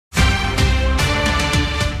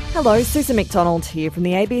Hello, Susan McDonald here from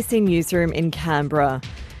the ABC Newsroom in Canberra.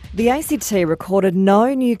 The ACT recorded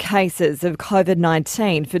no new cases of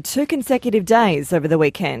COVID-19 for 2 consecutive days over the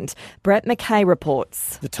weekend. Brett McKay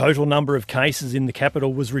reports. The total number of cases in the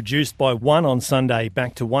capital was reduced by 1 on Sunday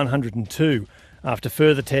back to 102 after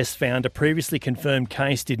further tests found a previously confirmed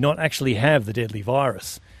case did not actually have the deadly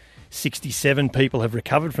virus. 67 people have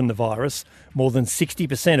recovered from the virus, more than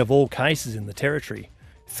 60% of all cases in the territory.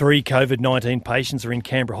 3 COVID-19 patients are in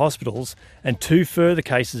Canberra hospitals and 2 further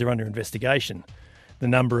cases are under investigation. The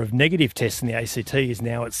number of negative tests in the ACT is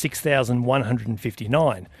now at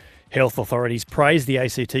 6,159. Health authorities praise the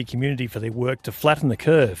ACT community for their work to flatten the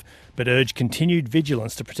curve, but urge continued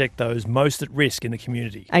vigilance to protect those most at risk in the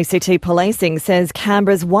community. ACT Policing says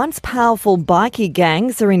Canberra's once powerful bikie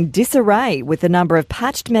gangs are in disarray, with the number of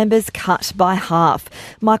patched members cut by half.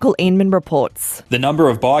 Michael Inman reports. The number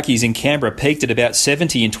of bikies in Canberra peaked at about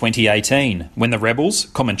 70 in 2018, when the Rebels,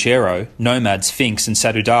 Comanchero, Nomads, Sphinx and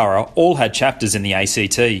Sadudara all had chapters in the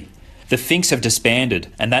ACT. The Finks have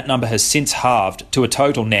disbanded, and that number has since halved to a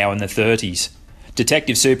total now in the 30s.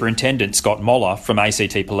 Detective Superintendent Scott Moller from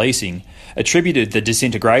ACT Policing attributed the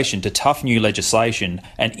disintegration to tough new legislation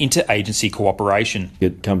and interagency cooperation.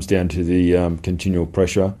 It comes down to the continual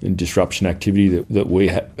pressure and disruption activity that we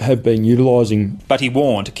have been utilising. But he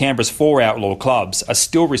warned Canberra's 4 outlaw clubs are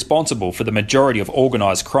still responsible for the majority of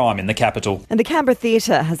organised crime in the capital. And the Canberra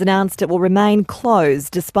Theatre has announced it will remain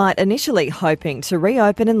closed despite initially hoping to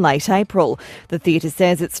reopen in late April. The theatre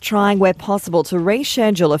says it's trying where possible to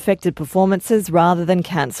reschedule affected performances rather than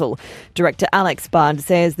cancel. Director Alex Budd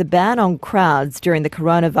says the ban on crowds during the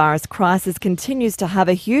coronavirus crisis continues to have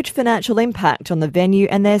a huge financial impact on the venue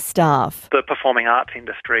and their staff. The performing arts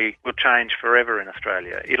industry will change forever in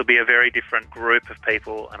Australia. It'll be a very different group of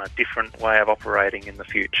people and a different way of operating in the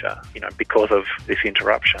future, because of this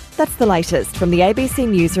interruption. That's the latest from the ABC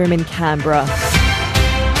Newsroom in Canberra.